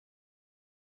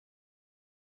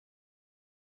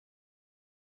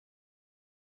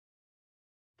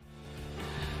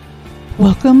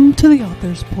Welcome to the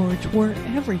Author's Porch, where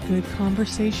every good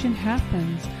conversation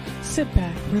happens. Sit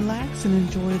back, relax, and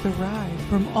enjoy the ride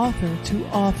from author to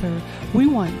author. We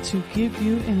want to give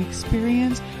you an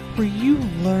experience where you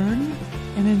learn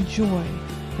and enjoy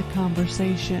the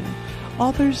conversation.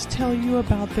 Authors tell you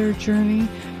about their journey,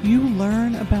 you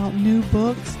learn about new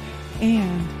books,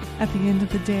 and at the end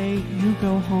of the day, you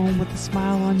go home with a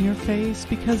smile on your face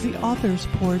because the Author's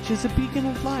Porch is a beacon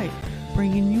of light,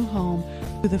 bringing you home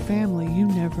to the family you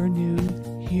never knew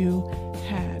you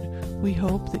had. We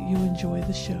hope that you enjoy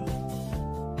the show.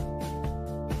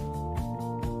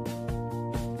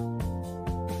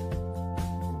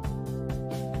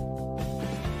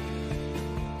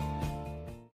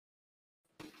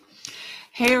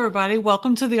 Hey everybody,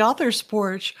 welcome to the Author's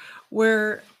Porch,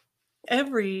 where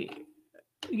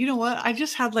you know what, I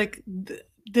just had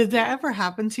did that ever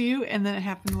happen to you? And then it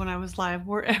happened when I was live,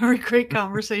 where every great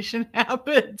conversation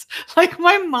happens. Like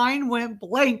my mind went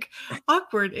blank,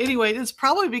 awkward. Anyway, it's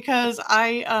probably because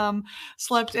I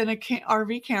slept in a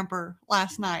RV camper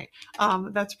last night.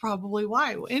 That's probably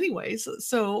why. Anyways,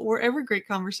 so where every great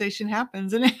conversation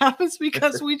happens, and it happens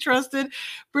because we trusted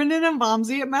Brendan and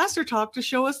Bomsey at Master Talk to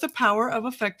show us the power of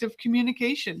effective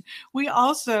communication. We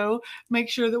also make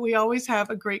sure that we always have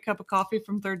a great cup of coffee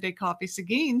from Third Day Coffee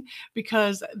Seguin,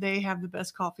 because they have the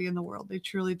best coffee in the world. They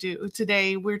truly do.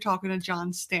 Today, we're talking to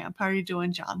John Stamp. How are you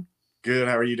doing, John? Good.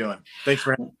 How are you doing? Thanks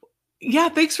for having me. Yeah,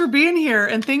 thanks for being here.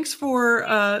 And thanks for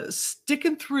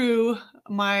sticking through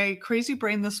my crazy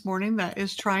brain this morning that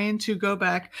is trying to go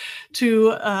back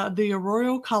to the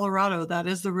Arroyo, Colorado. That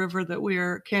is the river that we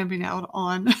are camping out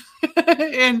on.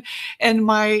 and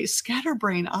my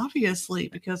scatterbrain, obviously,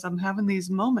 because I'm having these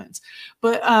moments.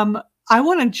 But I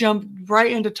want to jump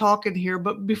right into talking here,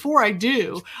 but before I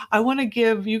do, I want to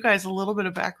give you guys a little bit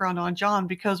of background on John,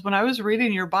 because when I was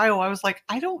reading your bio, I was like,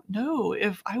 I don't know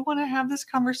if I want to have this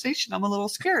conversation. I'm a little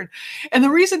scared. And the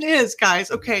reason is,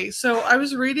 guys, okay, so I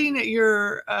was reading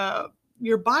your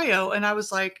bio and I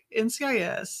was like,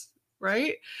 NCIS,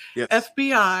 right? Yes.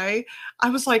 FBI. I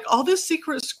was like, all this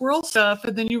secret squirrel stuff.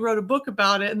 And then you wrote a book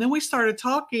about it. And then we started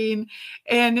talking,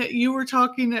 and you were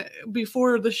talking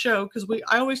before the show, because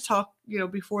I always talk,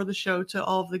 before the show to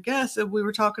all of the guests. And we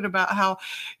were talking about how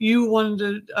you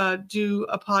wanted to do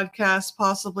a podcast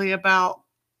possibly about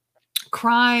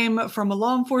crime from a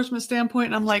law enforcement standpoint.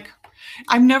 And I'm like,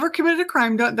 I've never committed a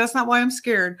crime. That's not why I'm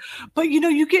scared. But,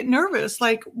 you get nervous.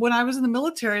 Like when I was in the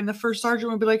military and the first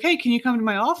sergeant would be like, hey, can you come to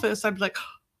my office? I'd be like,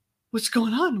 what's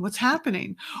going on? What's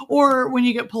happening? Or when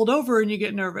you get pulled over and you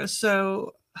get nervous.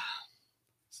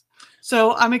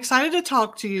 So I'm excited to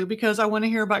talk to you because I want to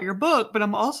hear about your book, but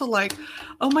I'm also like,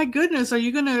 oh my goodness, are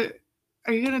you going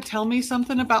to tell me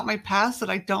something about my past that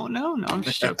I don't know? No, I'm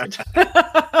just joking.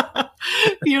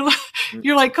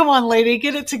 You're like, come on, lady,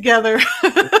 get it together.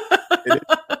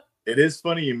 It is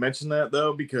funny you mentioned that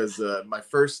though, because my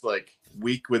first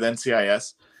week with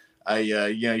NCIS,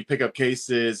 you pick up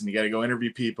cases and you got to go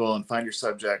interview people and find your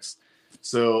subjects.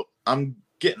 So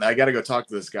I got to go talk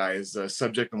to this guy as a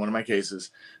subject in one of my cases.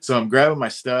 So I'm grabbing my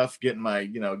stuff, getting my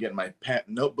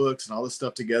notebooks and all this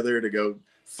stuff together to go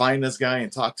find this guy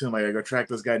and talk to him. I got to go track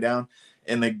this guy down.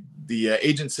 And the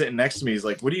agent sitting next to me is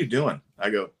like, what are you doing? I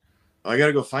go, I got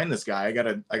to go find this guy. I got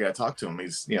to talk to him.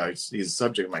 He's a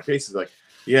subject of my case. He's like,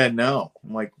 yeah, no.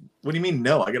 I'm like, what do you mean?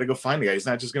 No, I got to go find the guy. He's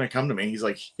not just going to come to me. He's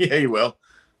like, yeah, he will.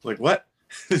 I'm like, what?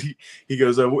 He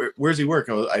goes, where's he work?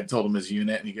 I told him his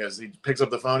unit, and he picks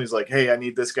up the phone. He's like, hey, I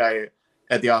need this guy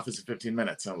at the office in 15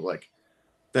 minutes. And I was like,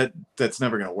 that's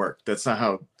never going to work. That's not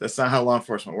how law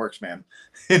enforcement works, man.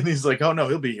 And he's like, oh no,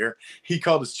 he'll be here. He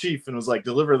called his chief and was like,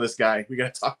 deliver this guy. We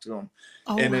got to talk to him.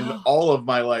 Oh, and in all of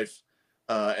my life,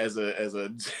 as a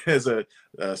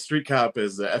street cop,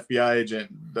 as an FBI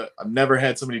agent, I've never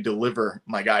had somebody deliver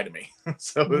my guy to me.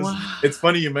 So it's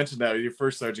funny you mentioned that with your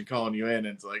first sergeant calling you in, and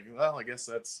it's like, well, I guess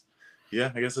that's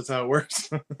how it works.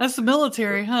 That's the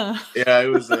military, huh? Yeah, it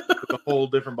was a whole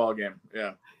different ballgame.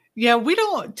 Yeah. Yeah, we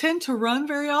don't tend to run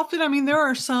very often. I mean, there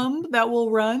are some that will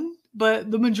run,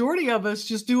 but the majority of us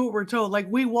just do what we're told. Like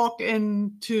we walk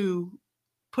in to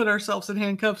put ourselves in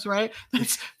handcuffs, right?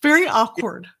 That's very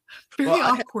awkward.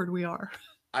 Awkward we are.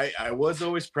 I was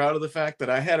always proud of the fact that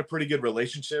I had a pretty good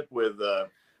relationship with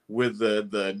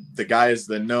the guys,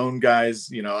 the known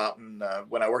guys, out in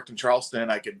when I worked in Charleston.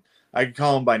 I could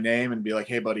call them by name and be like,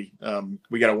 hey buddy,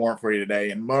 we got a warrant for you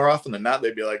today. And more often than not,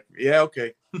 they'd be like, yeah,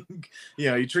 okay.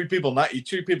 You treat people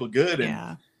good,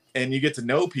 and you get to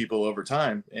know people over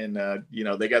time. And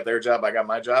they got their job, I got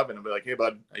my job, and I'd be like, hey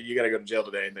bud, you got to go to jail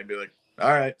today. And they'd be like,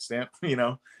 all right, Stamp,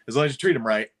 as long as you treat them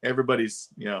right, everybody's,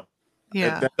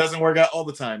 Yeah. That doesn't work out all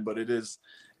the time, but it is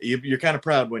you're kind of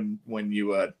proud when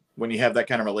you have that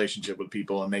kind of relationship with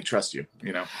people and they trust you,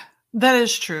 you know. That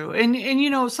is true.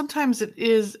 And sometimes it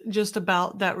is just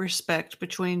about that respect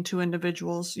between two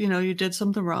individuals. You did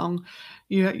something wrong.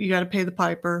 You got to pay the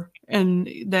piper, and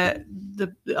that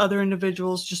the other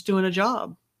individual's just doing a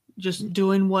job, just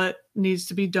doing what needs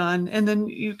to be done, and then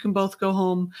you can both go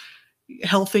home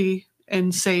healthy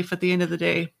and safe at the end of the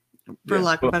day, for Yeah.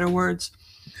 lack of better words.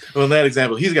 Well, in that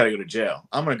example, he's got to go to jail.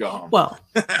 I'm going to go home. Well,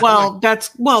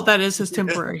 that is his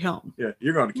temporary home. Yeah,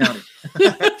 you're going to county.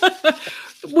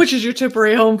 Which is your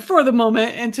temporary home for the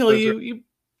moment until you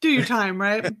do your time,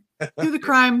 right? Do the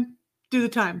crime, do the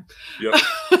time. Yep.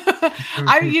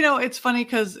 It's funny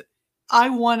because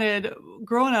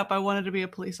growing up, I wanted to be a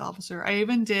police officer. I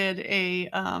even did a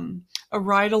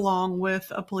ride along with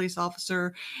a police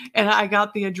officer, and I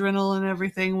got the adrenaline and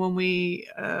everything when we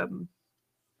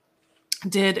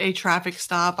did a traffic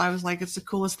stop. I was like, it's the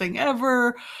coolest thing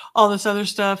ever, all this other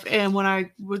stuff. And when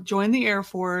I would join the Air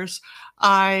Force,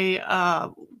 I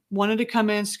wanted to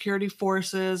come in security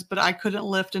forces, but I couldn't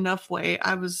lift enough weight.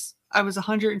 I was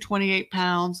 128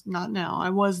 pounds, not now, I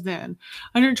was then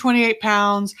 128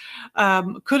 pounds,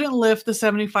 couldn't lift the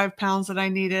 75 pounds that I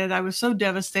needed. I was so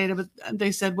devastated, but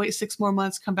they said, wait 6 more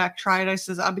months, come back, try it. I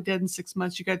says, I'll be dead in 6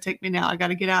 months. You got to take me now. I got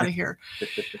to get out of here.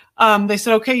 They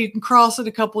said, okay, you can cross it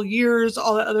a couple years,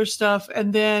 all that other stuff.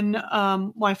 And then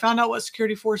when I found out what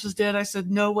security forces did, I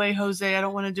said, no way, Jose, I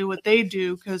don't want to do what they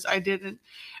do, because I didn't.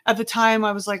 At the time,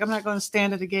 I was like, I'm not going to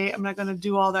stand at a gate. I'm not going to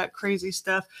do all that crazy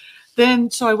stuff.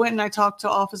 So I went and I talked to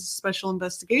Office of Special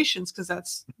Investigations, because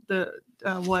that's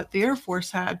what the Air Force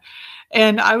had.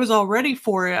 And I was all ready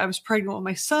for it. I was pregnant with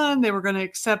my son. They were going to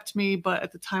accept me, but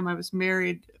at the time I was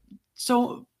married.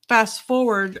 So fast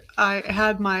forward, I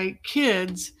had my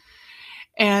kids,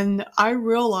 and I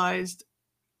realized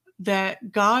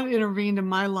that God intervened in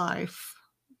my life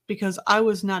because I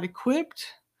was not equipped,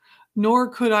 nor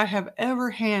could I have ever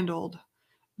handled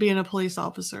being a police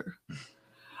officer.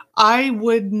 I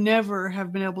would never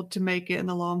have been able to make it in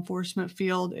the law enforcement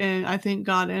field. And I think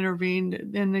God intervened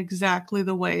in exactly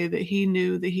the way that he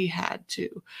knew that he had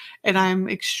to. And I'm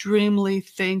extremely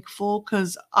thankful,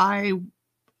 because I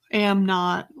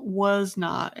was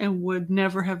not, and would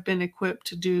never have been equipped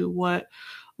to do what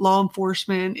law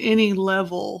enforcement, any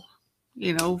level,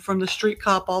 from the street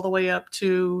cop all the way up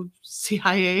to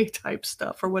CIA type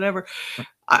stuff or whatever.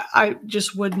 I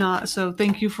just would not. So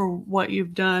thank you for what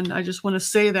you've done. I just want to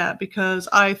say that, because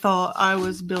I thought I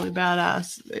was Billy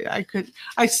Badass. I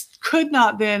could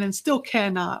not then, and still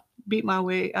cannot, beat my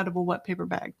way out of a wet paper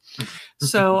bag.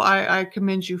 So I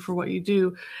commend you for what you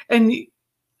do.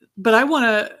 But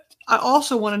I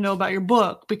also want to know about your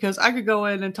book, because I could go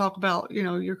in and talk about,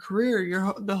 your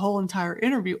career, the whole entire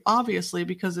interview, obviously,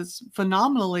 because it's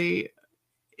phenomenally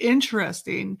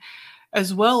interesting.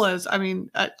 As well as,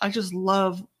 I just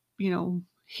love,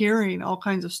 hearing all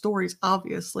kinds of stories.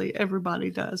 Obviously, everybody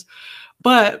does.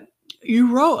 But you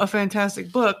wrote a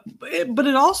fantastic book. But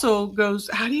it also goes,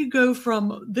 how do you go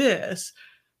from this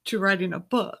to writing a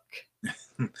book?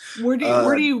 Where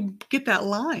do you get that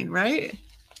line, right?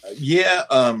 Yeah.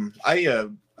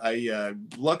 I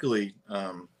luckily,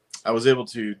 I was able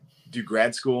to do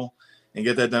grad school and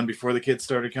get that done before the kids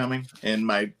started coming.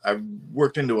 And I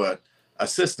worked into a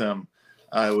system.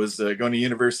 I was going to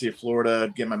University of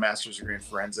Florida, getting my master's degree in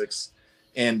forensics.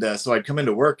 And so I'd come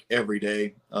into work every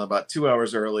day about 2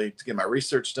 hours early to get my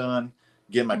research done,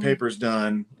 get my papers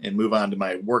done, and move on to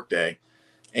my work day.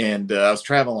 And I was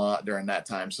traveling a lot during that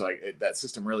time. So that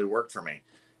system really worked for me.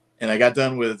 And I got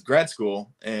done with grad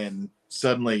school, and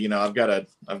suddenly, I've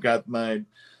got my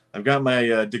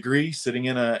degree sitting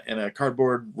in a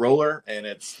cardboard roller, and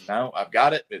I've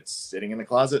got it. It's sitting in the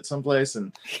closet someplace,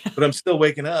 but I'm still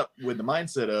waking up with the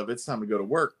mindset of it's time to go to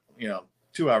work,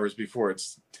 2 hours before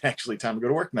it's actually time to go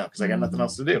to work now, because I got nothing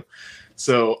else to do.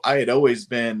 So I had always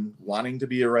been wanting to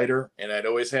be a writer, and I'd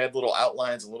always had little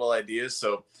outlines and little ideas.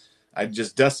 So I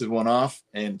just dusted one off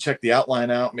and checked the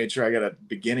outline out, made sure I got a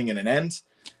beginning and an end.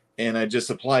 And I just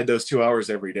applied those 2 hours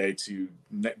every day to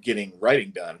getting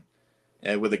writing done,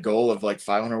 with a goal of like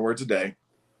 500 words a day.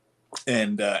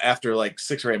 And after like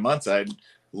 6 or 8 months, I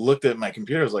looked at my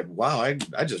computer. I was like, wow,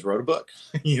 I just wrote a book,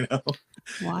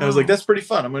 Wow. I was like, that's pretty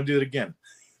fun. I'm going to do it again.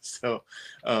 So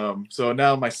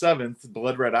now my 7th,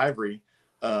 Blood Red Ivory.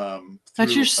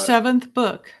 That's your 7th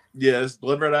book. Yes.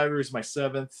 Blood Red Ivory is my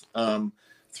 7th,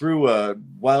 through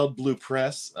Wild Blue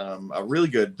Press, a really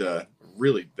good,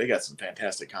 they got some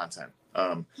fantastic content.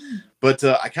 But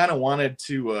I kind of wanted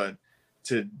to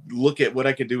look at what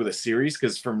I could do with a series,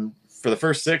 because for the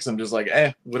first 6, I'm just like,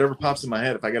 whatever pops in my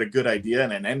head. If I got a good idea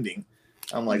and an ending,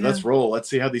 I'm like, Yeah. let's roll. Let's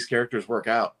see how these characters work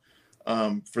out.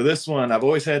 For this one, I've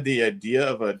always had the idea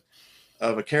of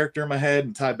a character in my head,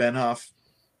 and Ty Benhoff,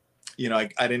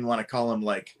 I didn't want to call him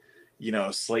like,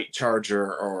 Slate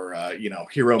Charger or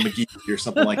Hero McGee or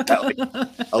something like that. Like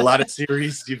a lot of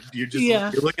series, you just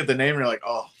Yeah. you look at the name and you're like,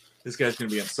 oh, this guy's gonna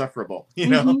be insufferable,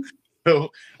 Hmm.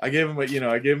 So I gave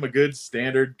him a good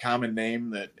standard common name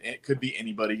that it could be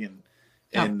anybody, and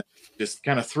Yeah. just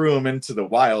kind of threw him into the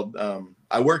wild.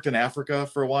 I worked in Africa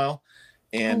for a while,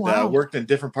 Oh, and wow. worked in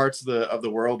different parts of the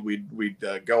world. We'd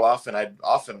go off, and I'd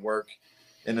often work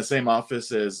in the same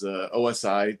office as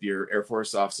OSI, your Air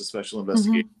Force Office of Special Hmm.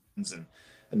 Investigations, and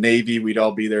Navy. We'd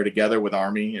all be there together with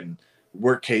Army and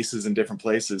work cases in different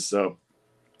places. So,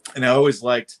 and I always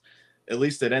liked, at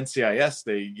least at NCIS,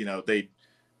 they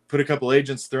put a couple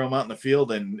agents, throw them out in the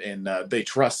field, and they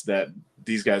trust that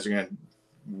these guys are going to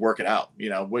work it out.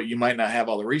 What you might not have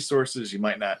all the resources, you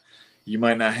might not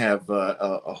have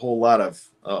a whole lot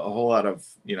of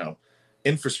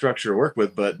infrastructure to work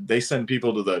with, but they send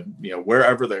people to the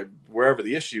wherever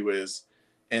the issue is,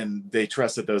 and they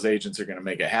trust that those agents are going to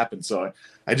make it happen. So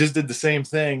I just did the same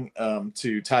thing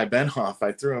to Ty Benhoff.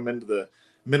 I threw him into the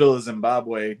middle of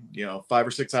Zimbabwe, 5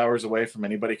 or 6 hours away from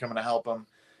anybody coming to help him,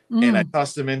 and I Mm.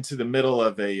 tossed him into the middle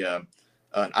of an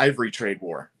ivory trade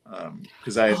war,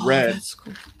 because I had Oh, read, that's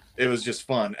cool. it was just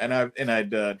fun, and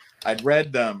I'd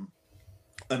read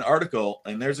an article,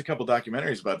 and there's a couple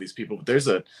documentaries about these people, but there's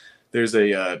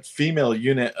a female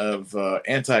unit of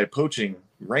anti-poaching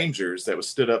rangers that was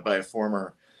stood up by a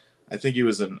former, I think he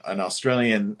was an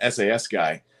Australian SAS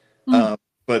guy, Mm.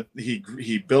 but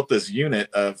he built this unit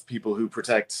of people who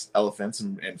protect elephants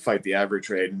and fight the ivory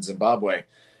trade in Zimbabwe,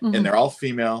 and Hmm. they're all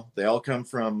female. They all come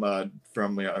from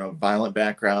violent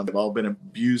background. They've all been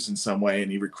abused in some way,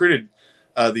 and he recruited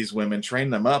these women,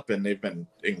 trained them up, and they've been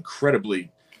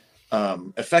incredibly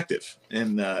effective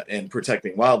in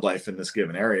protecting wildlife in this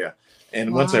given area.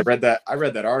 And once Wow. I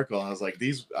read that article, and I was like,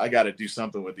 I got to do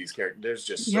something with these characters. There's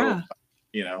just so, Yeah.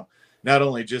 you know, not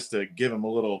only just to give them a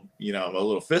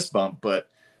little fist bump, but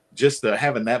just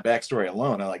having that backstory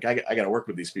alone, I got to work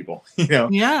with these people,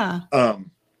 Yeah.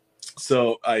 Um,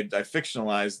 so I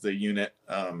fictionalized the unit,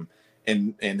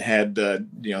 and had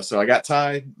so I got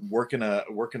Ty working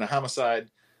a homicide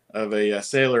of a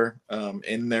sailor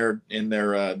in their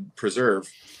preserve.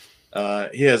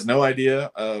 He has no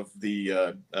idea of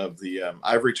the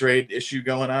ivory trade issue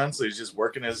going on, so he's just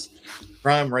working his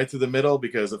crime right through the middle,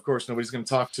 because of course nobody's going to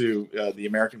talk to the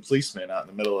American policeman out in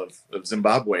the middle of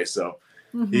Zimbabwe. So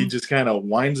he Hmm. just kind of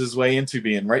winds his way into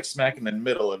being right smack in the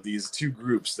middle of these two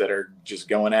groups that are just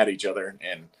going at each other,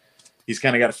 and he's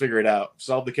kind of got to figure it out,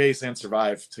 solve the case, and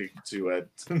survive to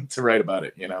to write about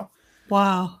it.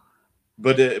 Wow.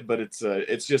 But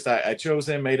it's just I chose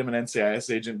him, made him an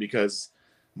NCIS agent, because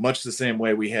much the same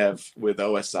way we have with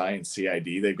OSI and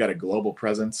CID, they've got a global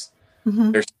presence.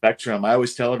 Hmm. Their spectrum. I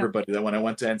always tell Yeah. everybody that when I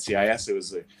went to NCIS, it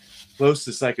was the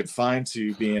closest I could find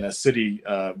to being a city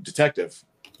detective.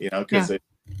 Yeah. Because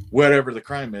whatever the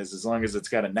crime is, as long as it's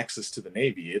got a nexus to the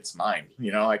Navy, it's mine.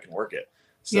 I can work it.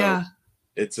 So Yeah.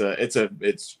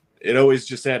 it always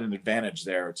just had an advantage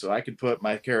there. So I could put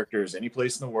my characters any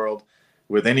place in the world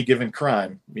with any given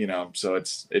crime. So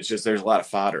it's just, there's a lot of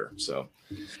fodder. So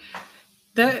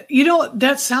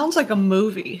That sounds like a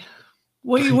movie.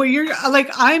 What you're like,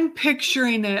 I'm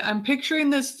picturing it. I'm picturing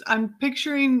this. I'm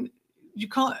picturing, you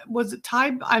call it, was it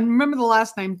Ty? I remember the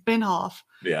last name, Benhoff.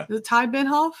 yeah, Is it Ty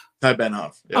Benhoff? Ty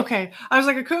Benhoff. Yep. Okay. I was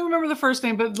like, I couldn't remember the first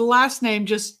name, but the last name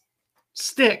just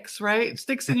sticks, right?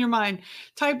 Sticks in your mind.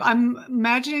 I'm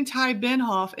imagining Ty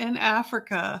Benhoff in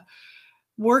Africa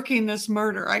working this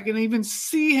murder. I can even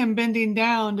see him bending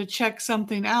down to check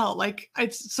something out. Like,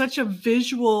 it's such a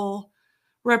visual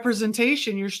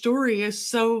representation. Your story is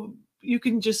so, you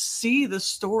can just see the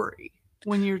story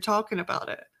when you're talking about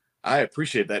it. I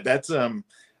appreciate that. That's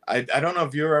I don't know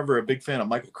if you're ever a big fan of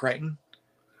Michael Crichton,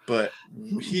 but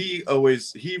he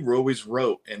always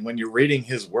wrote, and when you're reading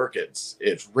his work, it's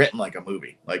written like a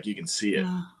movie, like you can see it.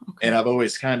 Okay. And I've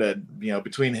always kind of,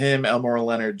 between him, Elmore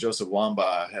Leonard, Joseph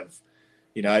Wamba,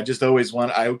 I just always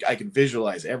I can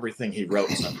visualize everything he wrote,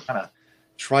 so I'm kind of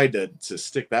tried to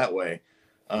stick that way.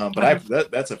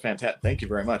 But that's a fantastic. Thank you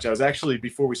very much. I was actually,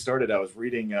 before we started, I was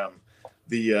reading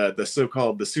the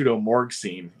so-called the pseudo morgue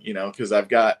scene, because I've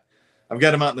got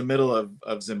him out in the middle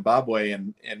of Zimbabwe,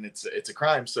 and it's a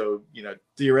crime. So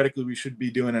theoretically we should be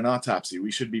doing an autopsy.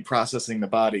 We should be processing the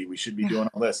body. We should be doing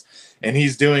all this, and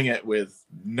he's doing it with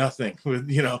nothing, with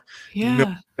Yeah.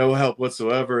 no help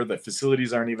whatsoever. The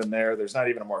facilities aren't even there. There's not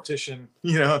even a mortician,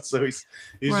 so he's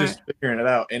Right. just figuring it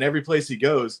out. And every place he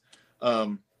goes,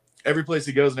 every place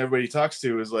he goes and everybody he talks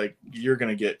to is like, you're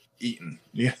gonna get eaten.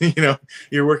 You know,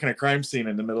 you're working a crime scene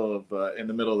in the middle of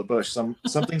the bush.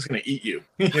 Something's gonna eat you.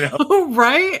 You know,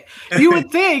 Right? You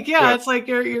would think, yeah, yeah, it's like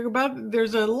you're about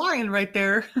there's a lion right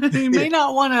there. You yeah, may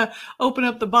not want to open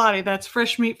up the body. That's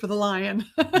fresh meat for the lion.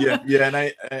 yeah, yeah. And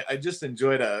I just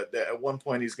enjoyed at one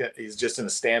point he's just in a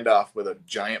standoff with a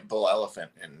giant bull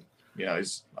elephant, and you know,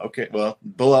 he's okay. Well,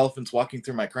 bull elephant's walking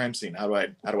through my crime scene. How do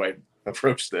I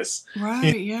approach this?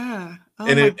 Right, yeah. Oh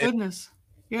and my it goodness.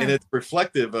 and Yeah. it's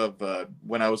reflective of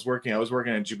when I was working in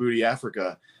Djibouti,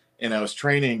 Africa, and I was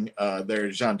training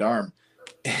their gendarme,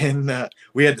 and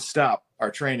we had to stop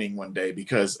our training one day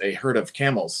because a herd of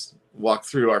camels walked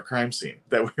through our crime scene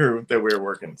that we were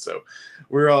working. So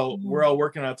we're all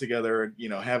working out together, you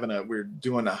know, we're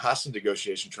doing a hostage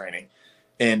negotiation training,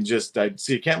 and just I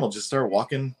see a camel just start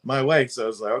walking my way. So I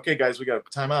was like, okay, guys, we got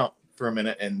to time out for a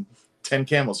minute, and 10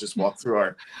 camels just walked through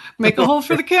our. Make a hole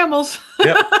for the camels.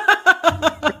 Yep.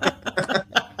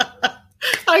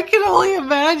 I can only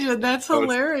imagine. That's So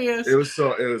hilarious. it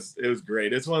was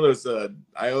great. It's one of those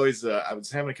I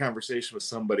was having a conversation with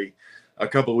somebody a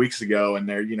couple of weeks ago, and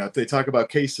they talk about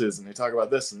cases and they talk about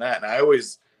this and that, and I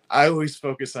always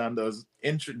focus on those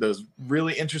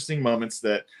really interesting moments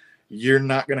that you're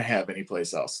not going to have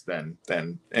anyplace else than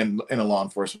in a law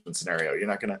enforcement scenario. You're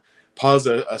not going to pause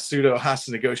a pseudo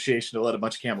hostage negotiation to let a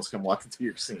bunch of camels come walking through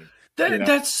your scene.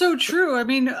 That's so true. I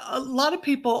mean, a lot of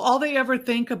people, all they ever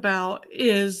think about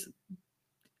is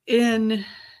in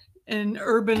an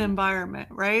urban environment,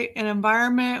 right? An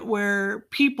environment where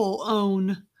people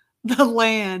own the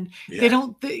land. They Yeah.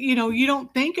 don't, you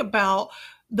don't think about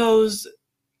those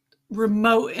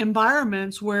remote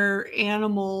environments where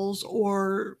animals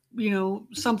or,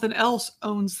 something else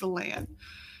owns the land.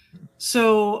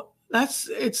 So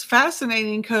it's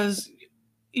fascinating because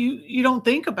you don't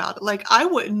think about it. Like I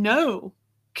wouldn't know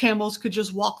camels could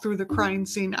just walk through the crime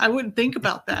scene. I wouldn't think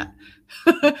about that.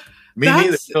 Me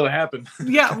neither. That's Till it happened.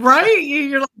 yeah, right.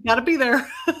 You're like, gotta be there.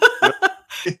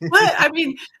 But I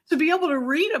mean, to be able to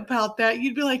read about that,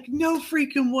 you'd be like, no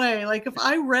freaking way. Like if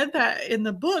I read that in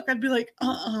the book, I'd be like,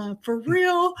 for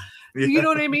real. You Yeah. know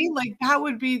what I mean? Like that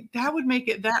would make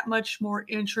it that much more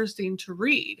interesting to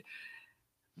read.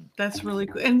 That's really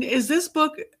cool. And is this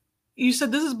book, you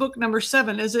said this is book number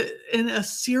 7. Is it in a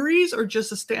series or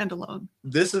just a standalone?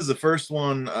 This is the first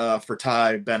one for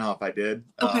Ty Benhoff I did.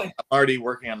 Okay. I'm already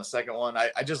working on the second one.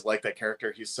 I just like that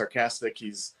character. He's sarcastic.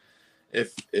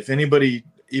 If anybody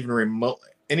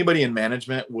anybody in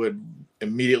management would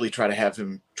immediately try to have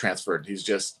him transferred. He's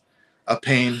just a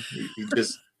pain. He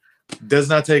just does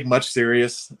not take much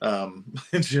serious.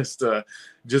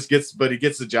 Just gets, but he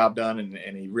gets the job done,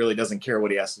 and he really doesn't care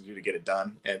what he has to do to get it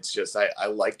done. And it's just I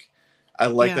like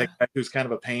Yeah. that guy who's kind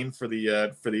of a pain for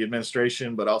the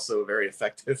administration, but also very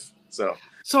effective. So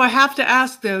So I have to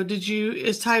ask though,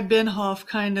 is Ty Benhoff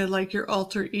kind of like your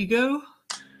alter ego?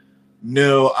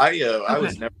 no, I Okay.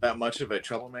 was never that much of a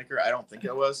troublemaker. I don't think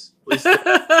I was. At least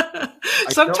I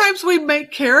don't. Sometimes we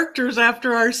make characters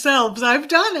after ourselves. I've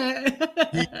done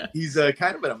He, it. he's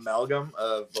kind of an amalgam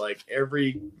of like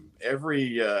every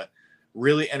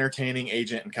really entertaining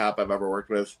agent and cop I've ever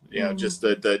worked with. Just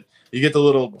the you get the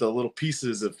little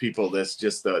pieces of people that's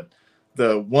just the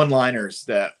one-liners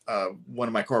that one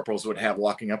of my corporals would have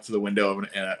walking up to the window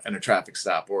in a traffic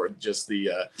stop, or just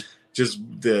that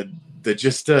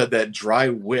dry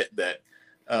wit that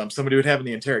somebody would have in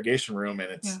the interrogation room,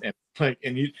 and it's Yeah.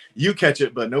 and you catch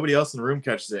it, but nobody else in the room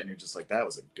catches it, and you're just like, that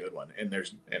was a good one. And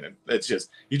it's just,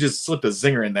 you just slipped a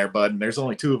zinger in there, bud, and there's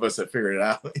only 2 of us that figured it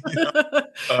out.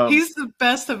 He's the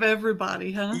best of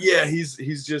everybody, huh? Yeah, he's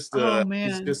just Oh he's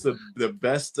man. just the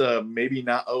best, maybe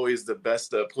not always the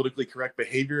best politically correct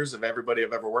behaviors of everybody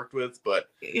I've ever worked with, but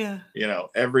Yeah.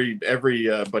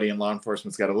 everybody in law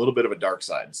enforcement's got a little bit of a dark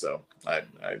side. So I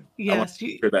want Yes. to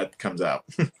make sure that comes out.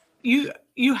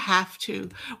 You have to.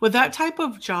 With that type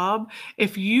of job,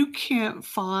 if you can't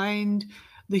find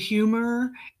the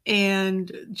humor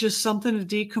and just something to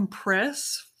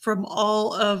decompress from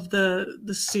all of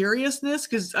the seriousness,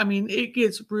 because I mean it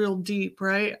gets real deep,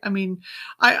 right? I mean,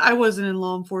 I wasn't in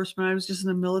law enforcement, I was just in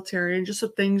the military, and just the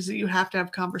things that you have to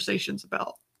have conversations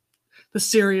about, the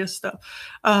serious stuff.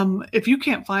 If you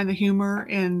can't find the humor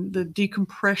and the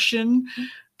decompression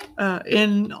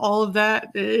in all of that,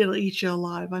 it'll eat you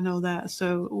alive. I know that.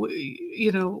 So,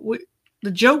 the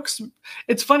jokes,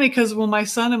 it's funny because when my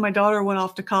son and my daughter went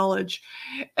off to college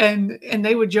and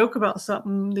they would joke about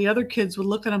something, the other kids would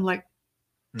look at them like,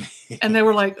 and they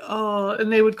were like, oh,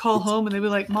 and they would call home and they'd be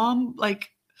like, Mom, like,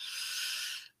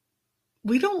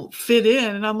 we don't fit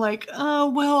in. And I'm like, oh,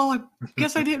 well, I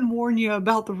guess I didn't warn you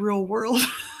about the real world.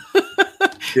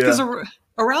 Yeah.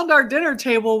 Around our dinner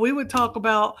table, we would talk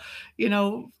about,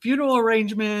 funeral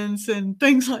arrangements and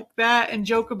things like that, and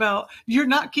joke about, you're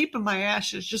not keeping my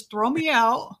ashes. Just throw me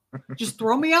out. Just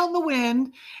throw me out in the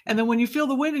wind. And then when you feel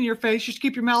the wind in your face, just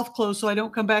keep your mouth closed so I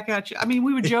don't come back at you. I mean,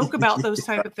 we would joke about those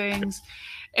type of things.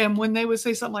 And when they would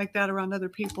say something like that around other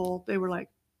people, they were like,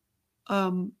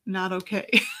 not okay.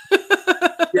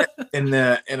 Yeah, and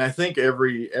I think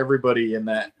everybody in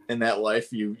that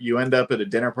life, you end up at a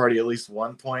dinner party at least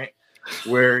one point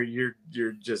where you're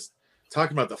just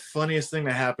talking about the funniest thing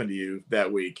that happened to you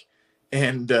that week,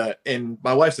 and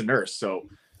my wife's a nurse, so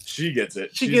she gets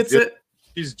it. She gets it.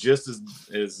 She's just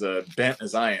as bent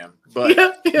as I am, but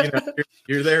Yeah.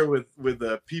 you're there with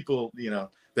people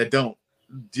that don't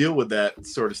deal with that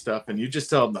sort of stuff, and you just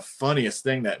tell them the funniest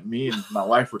thing that me and my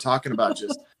wife were talking about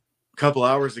just a couple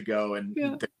hours ago, and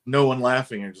no one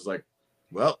laughing, and just like,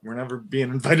 well, we're never being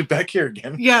invited back here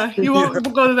again. Yeah, you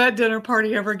won't go to that dinner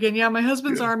party ever again. Yeah, my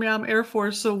husband's Army, I'm Air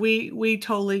Force, so we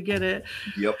totally get it.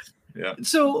 Yep. Yeah.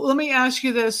 So let me ask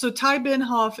you this. So Ty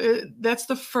Benhoff, that's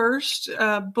the first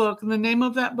book, and the name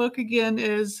of that book again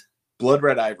is Blood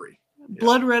Red Ivory.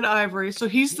 Blood Red Ivory. So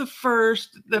he's the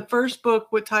first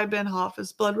book with Ty Benhoff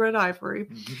is Blood Red Ivory.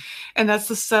 Mm-hmm. And that's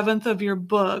the 7th of your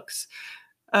books.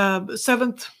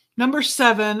 Number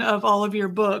 7 of all of your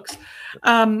books.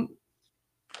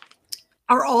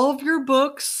 Are all of your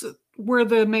books where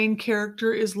the main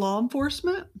character is law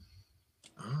enforcement?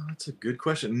 Oh, that's a good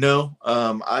question. No,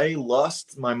 I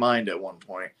lost my mind at one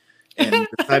point and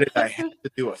decided I had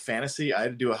to do a fantasy. I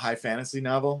had to do a high fantasy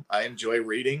novel. I enjoy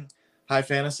reading high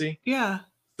fantasy. Yeah.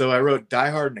 So I wrote Die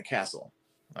Hard in a Castle.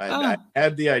 I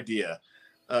had the idea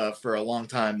for a long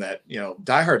time that,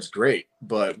 Die Hard's great,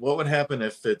 but what would happen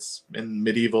if it's in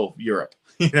medieval Europe?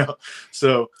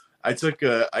 So I took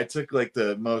like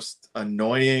the most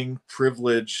annoying,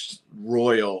 privileged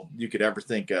royal you could ever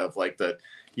think of, like the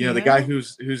guy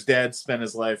whose dad spent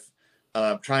his life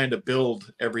trying to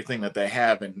build everything that they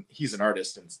have, and he's an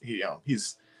artist, and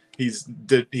he's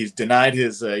denied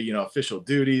his official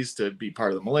duties to be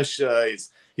part of the militia.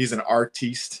 He's an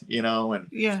artiste,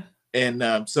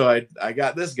 and so I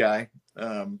got this guy,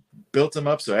 built him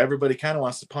up so everybody kind of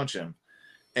wants to punch him.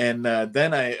 And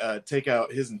then I take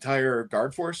out his entire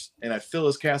guard force and I fill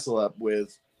his castle up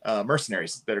with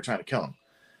mercenaries that are trying to kill him.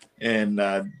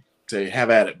 And say, have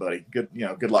at it, buddy.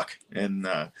 Good luck. And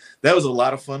that was a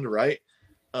lot of fun to write.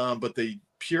 But the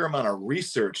pure amount of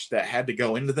research that had to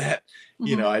go into that,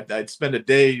 mm-hmm. I'd spend a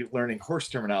day learning horse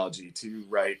terminology to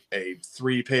write a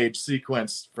 3-page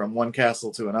sequence from one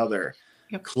castle to another,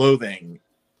 clothing,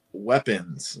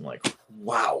 weapons. I'm like,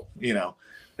 wow,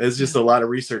 It's just a lot of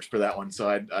research for that one.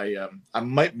 So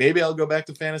maybe I'll go back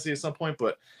to fantasy at some point,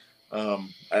 but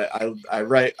I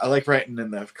like writing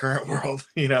in the current world,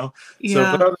 Yeah. So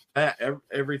but other than that,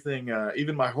 everything,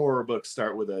 even my horror books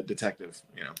start with a detective,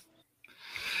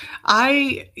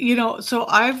 So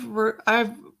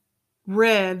I've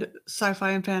read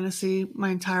sci-fi and fantasy my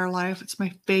entire life. It's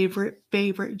my favorite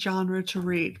genre to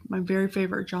read, my very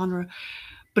favorite genre,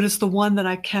 but it's the one that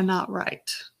I cannot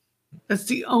write. That's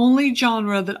the only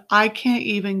genre that I can't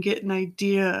even get an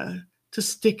idea to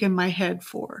stick in my head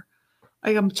for.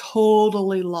 Like, I'm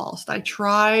totally lost. I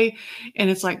try, and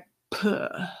it's like, puh.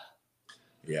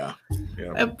 Yeah.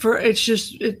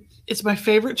 It's my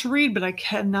favorite to read, but I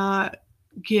cannot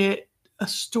get a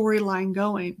storyline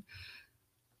going.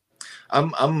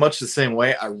 I'm much the same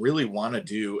way. I really want to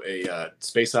do a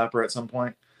space opera at some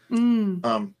point.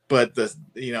 But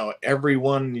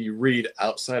everyone you read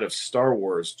outside of Star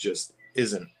Wars just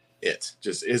isn't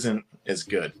as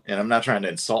good. And I'm not trying to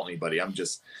insult anybody.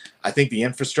 I think the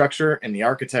infrastructure and the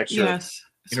architecture of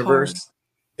the universe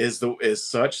is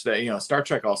such that, Star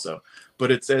Trek also,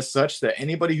 but it's as such that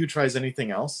anybody who tries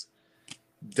anything else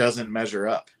doesn't measure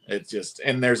up.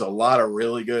 And there's a lot of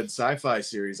really good sci-fi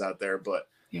series out there, but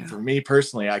for me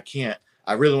personally, I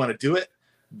really want to do it,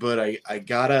 but I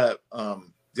gotta,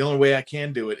 the only way I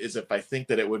can do it is if I think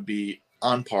that it would be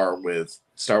on par with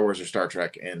Star Wars or Star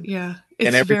Trek. And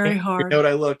it's very hard.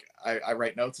 I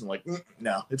write notes and I'm like,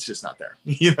 no, it's just not there.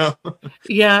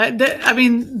 Yeah.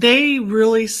 They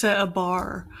really set a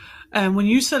bar. And when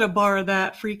you set a bar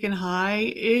that freaking high,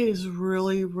 it is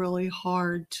really, really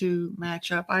hard to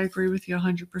match up. I agree with you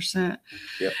 100%.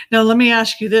 Yep. Now, let me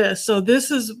ask you this. So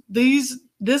this is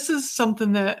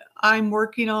something that I'm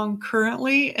working on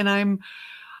currently, and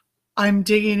I'm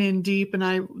digging in deep,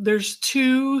 and there's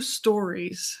 2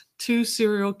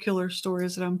 serial killer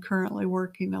stories that I'm currently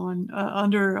working on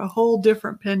under a whole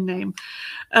different pen name.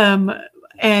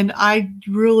 And I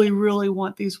really, really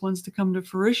want these ones to come to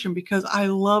fruition because I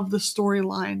love the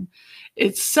storyline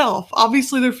itself.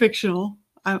 Obviously, they're fictional.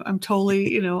 I'm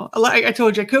totally, like I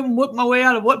told you, I couldn't whip my way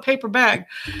out of what paper bag.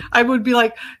 I would be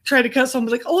like, trying to cut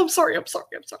someone, like, oh, I'm sorry, I'm sorry,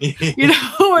 I'm sorry. You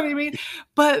know what I mean?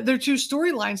 But they're two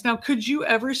storylines. Now, could you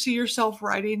ever see yourself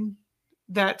writing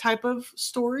that type of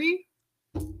story?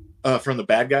 From the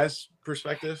bad guys'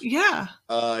 perspective, Yeah.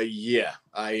 yeah,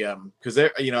 because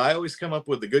I always come up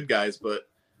with the good guys, but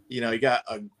you got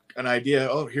an idea.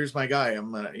 Oh, here's my guy.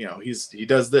 I'm gonna, he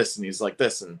does this and he's like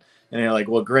this, and you're like,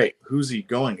 well, great. Who's he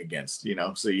going against? So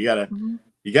Mhm.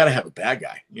 you gotta have a bad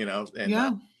guy,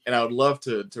 Yeah. and I would love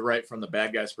to write from the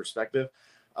bad guy's perspective.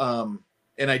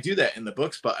 And I do that in the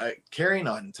books, but carrying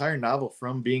an entire novel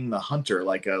from being the hunter,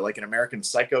 like an American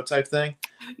Psycho type thing,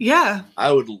 Yeah.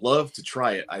 I would love to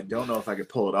try it. I don't know if I could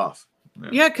pull it off.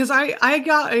 Yeah, because I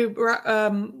got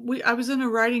I was in a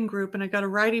writing group and I got a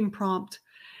writing prompt,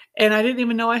 and I didn't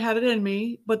even know I had it in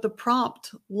me, but the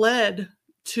prompt led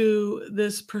to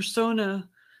this persona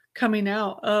coming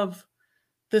out of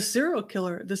the serial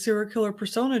killer. The serial killer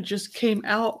persona just came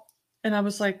out, and I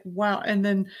was like, wow. And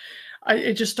then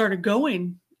it just started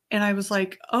going, and I was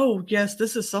like, oh yes,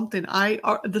 this is something.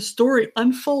 The story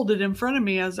unfolded in front of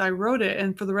me as I wrote it,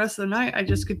 and for the rest of the night, I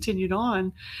just continued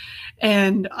on,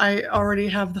 and I already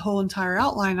have the whole entire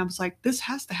outline. I was like, this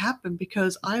has to happen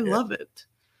because I Yeah. love it.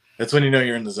 That's when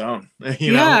you're in the zone.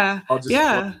 Yeah, I'll just flow.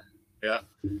 yeah. Yeah.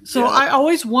 So Yeah. I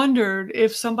always wondered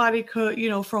if somebody could,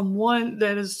 from one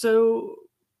that is so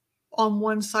on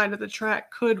one side of the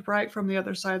track could write from the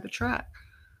other side of the track.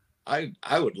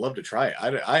 I would love to try it.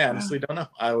 I Yeah. honestly don't know.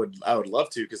 I would love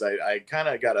to, because I kind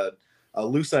of got a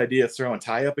loose idea of throwing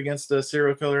Ty up against a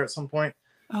serial killer at some point.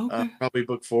 Okay. Probably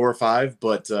book 4 or 5,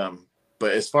 but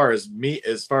as far as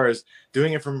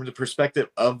doing it from the perspective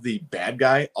of the bad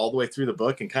guy all the way through the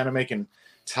book, and kind of making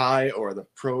Ty or the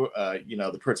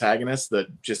the protagonist, the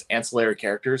just ancillary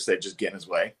characters that just get in his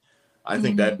way, I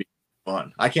think Mhm. that'd be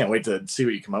fun. I can't wait to see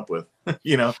what you come up with.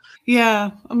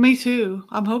 Yeah, me too.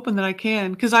 I'm hoping that I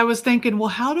can, because I was thinking, well,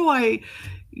 how do I?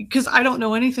 Because I don't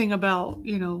know anything about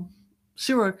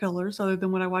serial killers other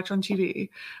than what I watch on TV,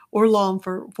 or law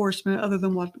enforcement other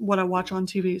than what I watch on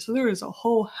TV. So there is a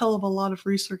whole hell of a lot of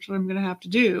research that I'm going to have to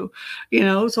do.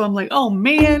 So I'm like, oh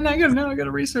man, I got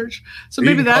to research. So You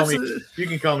maybe can call that's me. You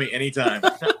can call me anytime.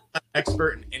 I'm not an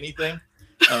expert in anything,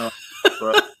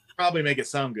 but probably make it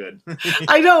sound good.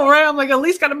 I know, right? I'm like, at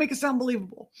least got to make it sound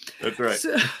believable. That's right.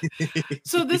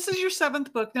 So this is your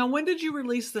 7th book. Now, when did you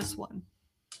release this one?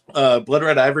 Blood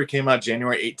Red Ivory came out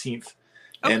January 18th,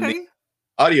 and the Okay.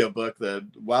 audiobook, the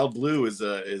Wild Blue,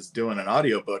 is doing an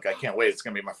audiobook. I can't wait. It's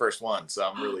gonna be my first one, so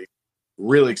I'm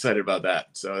really excited about that.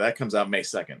 So that comes out May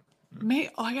 2nd. May.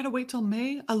 Oh, I gotta wait till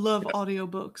May. I love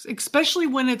audiobooks, especially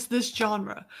when it's this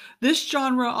genre. This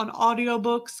genre on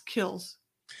audiobooks kills.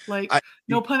 Like, I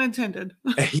no pun intended.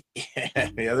 yeah,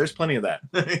 there's plenty of that.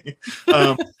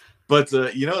 um, but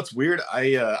it's weird.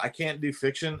 I can't do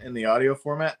fiction in the audio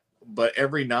format, but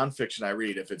every nonfiction I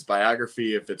read, if it's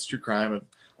biography, if it's true crime,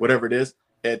 whatever it is,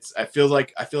 I feel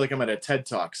like I'm at a TED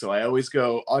talk. So I always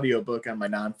go audiobook on my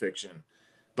nonfiction,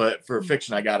 but for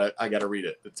fiction, I gotta read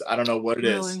it. I don't know what it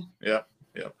is. Really? Yeah,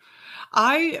 yeah.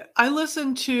 I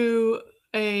listen to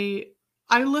a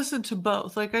I listen to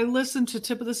both. Like, I listened to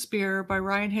Tip of the Spear by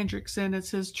Ryan Hendrickson.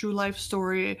 It's his true life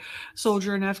story.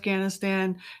 Soldier in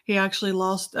Afghanistan. He actually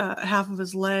lost half of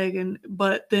his leg,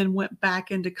 but then went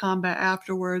back into combat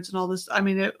afterwards, and all this. I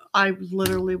mean, I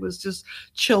literally was just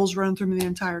chills running through me the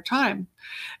entire time.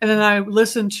 And then I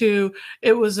listened to,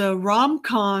 it was a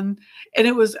rom-com, and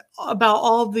it was about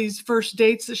all these first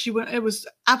dates that she went. It was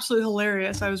absolutely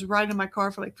hilarious. I was riding in my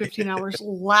car for like 15 hours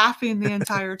laughing the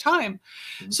entire time.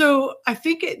 So I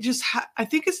think I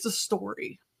think it's the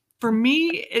story. For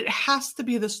me, it has to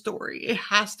be the story. It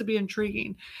has to be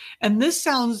intriguing. And this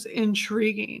sounds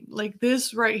intriguing. Like,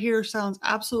 this right here sounds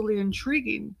absolutely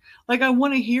intriguing. Like, I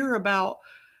want to hear about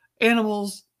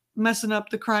animals messing up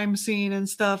the crime scene and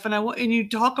stuff. And you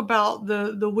talk about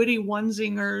the witty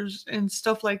one-zingers and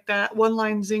stuff like that,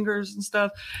 one-line zingers and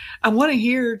stuff. I want to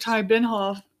hear Ty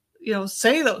Benhoff,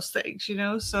 say those things,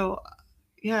 So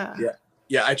yeah.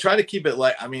 Yeah, I try to keep it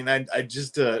light. I mean, I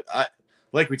just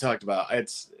like we talked about,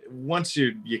 it's once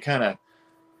you kind of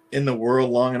in the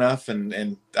world long enough,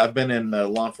 and I've been in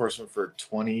law enforcement for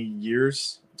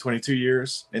 22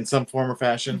 years in some form or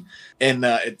fashion, and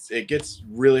it gets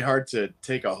really hard to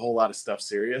take a whole lot of stuff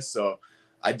serious. So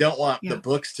I don't want the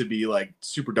books to be like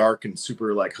super dark and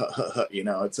super like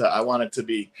I want it to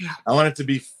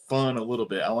be fun a little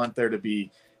bit. I want there to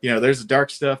be, there's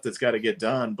dark stuff that's got to get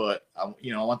done, but I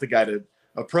want the guy to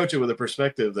approach it with a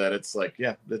perspective that it's like,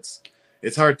 yeah,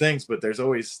 it's hard things, but there's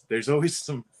always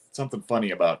something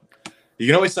funny about you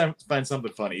can always find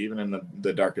something funny, even in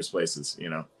the darkest places, you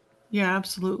know? Yeah,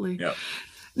 absolutely. Yeah.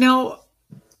 Now,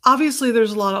 obviously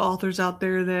there's a lot of authors out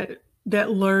there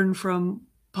that learn from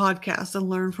podcasts and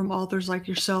learn from authors like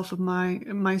yourself and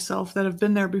myself that have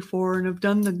been there before and have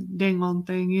done the dang on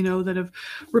thing, that have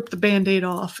ripped the band-aid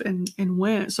off and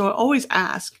went. So I always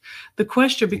ask the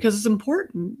question because it's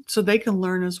important so they can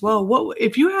learn as well. What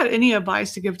if you had any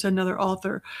advice to give to another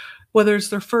author, whether it's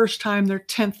their first time, their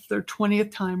 10th, their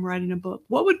 20th time writing a book,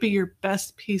 what would be your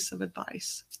best piece of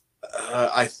advice?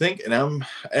 I think, and I'm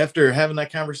after having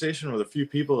that conversation with a few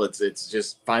people, it's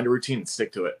just find a routine and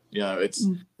stick to it. You know, it's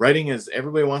Mm, writing is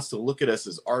everybody wants to look at us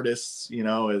as artists,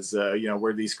 as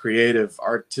we're these creative,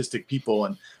 artistic people,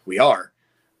 and we are,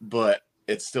 but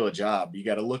it's still a job. You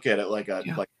got to look at it like a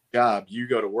yeah. job. You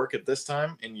go to work at this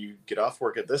time and you get off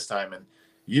work at this time, and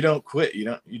you don't quit.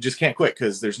 You just can't quit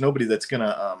because there's nobody that's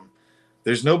gonna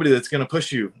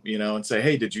push you, and say,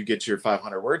 hey, did you get your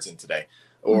 500 words in today?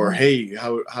 Or, Mhm. hey,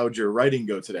 how'd your writing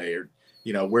go today? Or,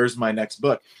 where's my next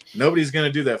book? Nobody's going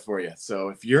to do that for you. So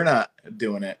if you're not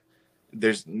doing it,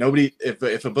 there's nobody,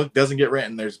 if a book doesn't get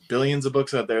written, there's billions of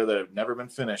books out there that have never been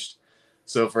finished.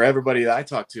 So for everybody that I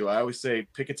talk to, I always say,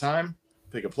 pick a time,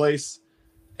 pick a place,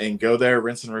 and go there,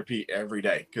 rinse and repeat every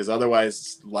day. Because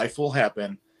otherwise life will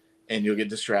happen and you'll get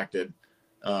distracted.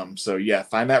 So yeah,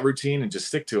 find that routine and just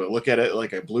stick to it. Look at it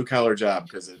like a blue collar job,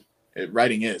 because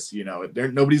writing is,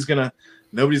 nobody's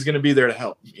gonna be there to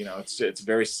help. It's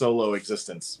very solo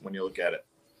existence when you look at it.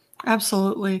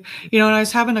 Absolutely. And I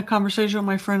was having a conversation with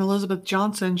my friend Elizabeth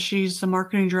Johnson. She's the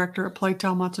marketing director at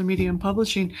Playtime Multimedia and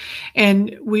Publishing.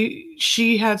 And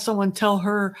she had someone tell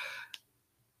her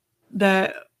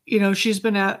that, she's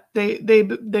been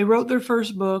they wrote their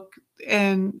first book,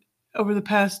 and over the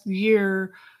past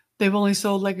year, they've only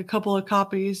sold like a couple of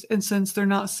copies. And since they're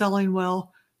not selling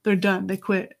well, they're done. They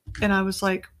quit. And I was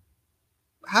like,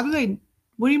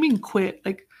 what do you mean quit?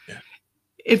 Like, Yeah,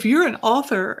 if you're an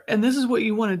author and this is what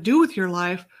you want to do with your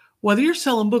life, whether you're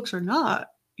selling books or not,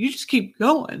 you just keep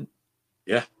going.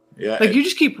 yeah, yeah. Like you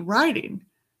just keep writing.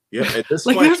 Yep. At this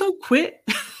Like point, there's no quit.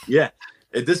 yeah.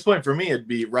 At this point for me, it'd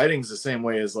be writing's the same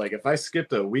way as like if I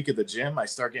skipped a week at the gym, I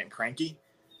start getting cranky,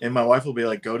 and my wife will be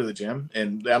like, "Go to the gym,"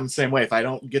 and I'm the same way. If I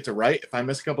don't get to write, if I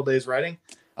miss a couple days writing,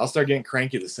 I'll start getting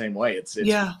cranky the same way. It's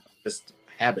Yeah. just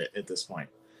habit at this point.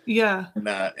 Yeah.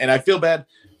 And I feel bad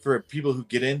for people who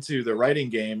get into the writing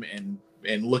game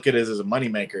and look at it as a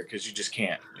moneymaker, because you just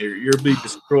can't. You'll be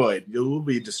destroyed. You'll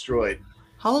be destroyed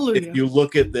if Hallelujah. you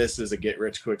look at this as a get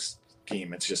rich quick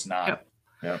scheme. It's just not. Yep.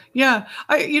 Yeah. Yeah.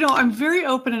 I'm very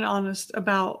open and honest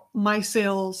about my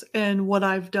sales and what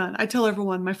I've done. I tell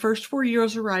everyone my first 4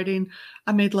 years of writing,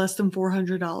 I made less than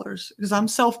 $400 because I'm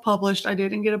self-published. I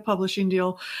didn't get a publishing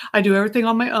deal. I do everything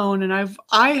on my own, and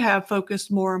I have focused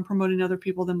more on promoting other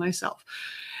people than myself.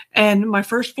 And my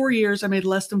first 4 years, I made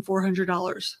less than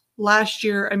 $400. Last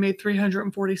year, I made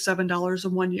 $347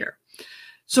 in 1 year.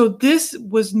 So this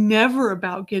was never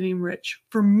about getting rich.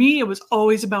 For me, it was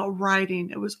always about writing.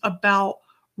 It was about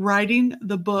writing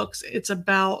the books. It's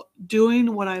about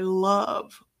doing what I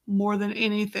love more than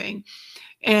anything.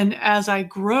 And as I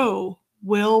grow,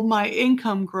 will my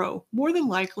income grow? More than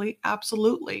likely,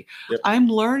 absolutely. Yep. I'm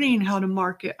learning how to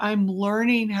market. I'm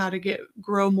learning how to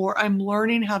grow more. I'm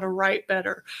learning how to write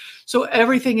better. So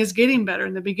everything is getting better.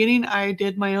 In the beginning, I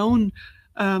did my own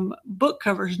book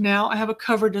covers. Now I have a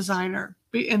cover designer.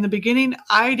 In the beginning,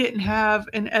 I didn't have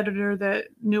an editor that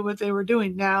knew what they were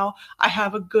doing. Now I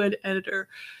have a good editor.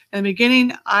 In the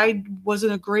beginning, I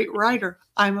wasn't a great writer.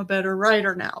 I'm a better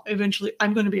writer now. Eventually,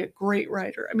 I'm going to be a great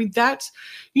writer. I mean,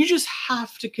 you just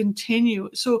have to continue.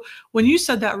 So when you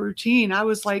said that routine, I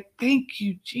was like, thank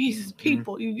you, Jesus,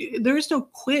 people. There is no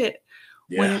quit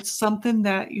when Yeah. it's something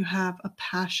that you have a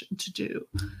passion to do.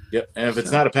 Yep. And if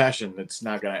it's not a passion, it's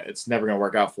never gonna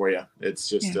work out for you. It's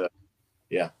just Yeah.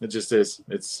 yeah, it just is.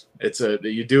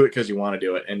 You do it because you want to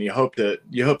do it, and you hope to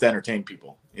entertain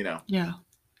people. Yeah,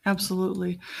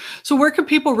 absolutely. So where can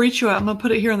people reach you at? I'm going to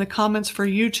put it here in the comments for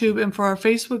YouTube and for our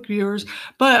Facebook viewers,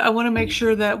 but I want to make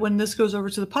sure that when this goes over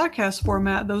to the podcast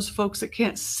format, those folks that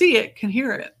can't see it can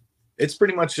hear it. It's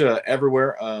pretty much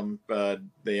everywhere.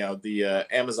 The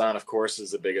Amazon, of course,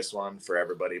 is the biggest one for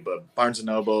everybody, but Barnes and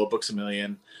Noble, Books a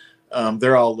Million,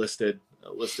 they're all listed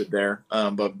there.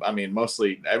 But I mean,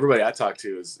 mostly everybody I talk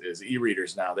to is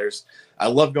e-readers now. I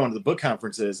love going to the book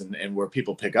conferences and where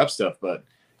people pick up stuff, but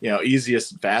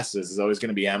easiest and fastest is always going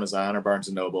to be Amazon or Barnes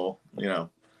and Noble. Do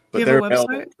But you they're have a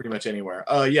available website? pretty much anywhere.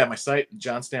 Yeah, my site,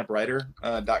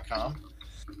 johnstamprighter.com.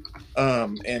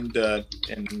 And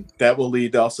that will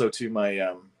lead also to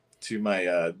my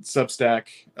Substack.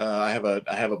 I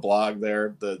have a blog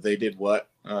there, the They Did What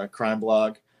crime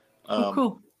blog.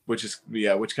 Cool. Which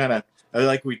kind of,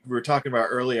 like we were talking about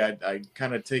earlier, I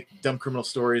kind of take dumb criminal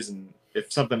stories, and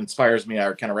if something inspires me,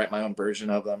 I kind of write my own version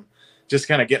of them. Just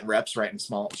kind of getting reps writing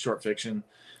small short fiction.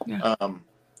 Yeah.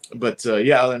 But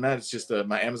other than that, it's just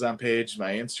my Amazon page,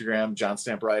 my Instagram, John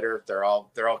Stamp Writer. They're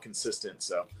all consistent.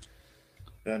 So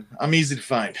I'm easy to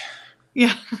find.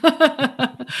 Yeah.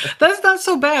 That's not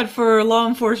so bad for a law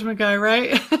enforcement guy,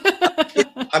 right?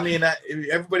 I mean,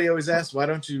 everybody always asks, why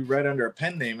don't you write under a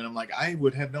pen name? And I'm like, I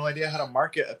would have no idea how to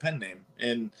market a pen name.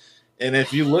 And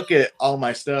if you look at all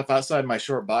my stuff outside my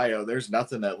short bio, there's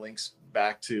nothing that links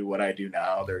back to what I do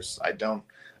now.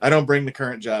 I don't bring the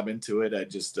current job into it. I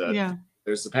just,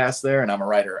 there's the past there, and I'm a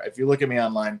writer. If you look at me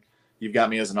online, you've got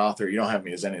me as an author. You don't have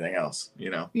me as anything else,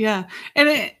 Yeah.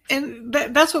 And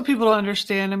that's what people don't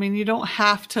understand. I mean, you don't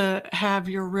have to have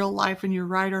your real life and your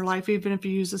writer life, even if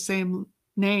you use the same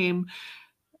name,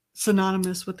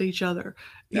 synonymous with each other.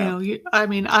 Yeah. I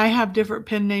mean, I have different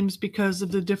pen names because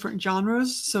of the different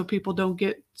genres, so people don't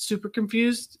get super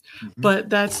confused. Mm-hmm. But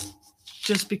that's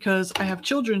just because I have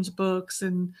children's books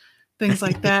and things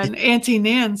like that. And Auntie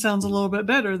Nan sounds a little bit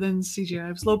better than CJ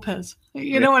Ives Lopez.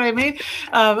 You know what I mean?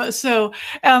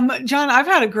 John, I've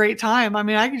had a great time. I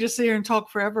mean, I could just sit here and talk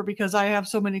forever because I have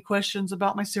so many questions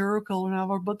about my serial killer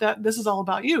novel, but this is all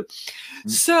about you. Mm-hmm.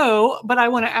 So, but I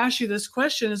want to ask you this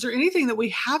question. Is there anything that we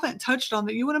haven't touched on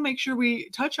that you want to make sure we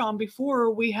touch on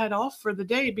before we head off for the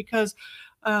day? Because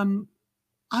I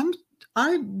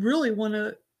really want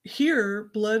to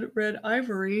hear Blood Red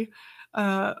Ivory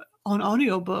on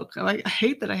audiobook. I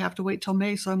hate that I have to wait till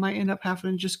May, so I might end up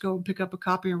having to just go and pick up a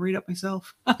copy and read it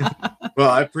myself. Well,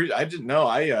 I didn't know.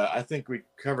 I think we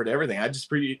covered everything. I just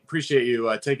appreciate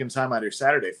you taking time out of your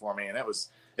Saturday for me, and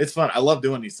it's fun. I love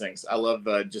doing these things. I love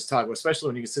just talking, especially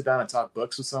when you can sit down and talk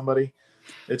books with somebody.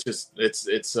 It's just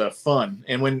it's fun.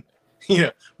 And when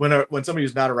when somebody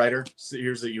who's not a writer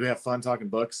hears that you have fun talking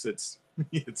books, it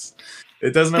doesn't.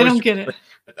 They don't get it.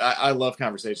 I love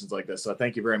conversations like this, so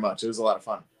thank you very much. It was a lot of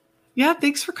fun. Yeah,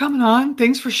 thanks for coming on.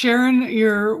 Thanks for sharing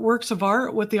your works of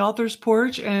art with the Author's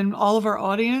Porch and all of our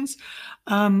audience.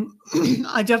 I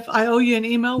owe you an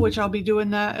email, which I'll be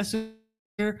doing that as soon as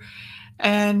here.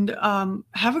 And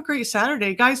have a great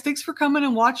Saturday. Guys, thanks for coming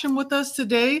and watching with us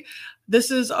today.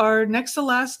 This is our next to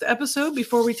last episode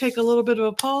before we take a little bit of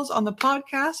a pause on the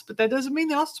podcast, but that doesn't mean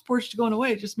the Author's Porch is going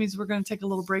away. It just means we're going to take a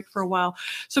little break for a while.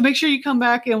 So make sure you come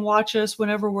back and watch us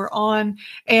whenever we're on.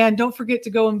 And don't forget to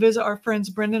go and visit our friends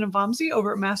Brendan and Vamsi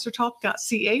over at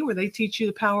mastertalk.ca, where they teach you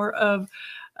the power of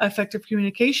effective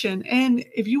communication. And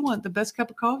if you want the best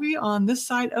cup of coffee on this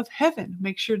side of heaven,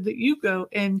 make sure that you go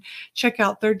and check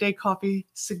out Third Day Coffee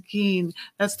Seguin.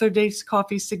 That's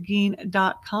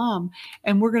thirddayscoffeeseguin.com.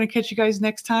 And we're going to catch you guys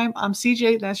next time. I'm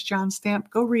CJ. That's John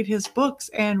Stamp. Go read his books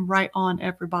and write on,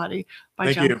 everybody.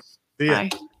 Bye, John. Thank you. See ya.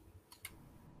 Bye.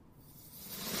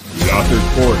 The Author's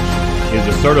Porch is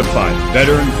a certified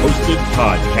veteran-hosted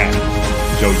podcast.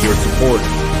 Show your support.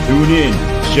 Tune in,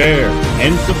 share,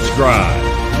 and subscribe.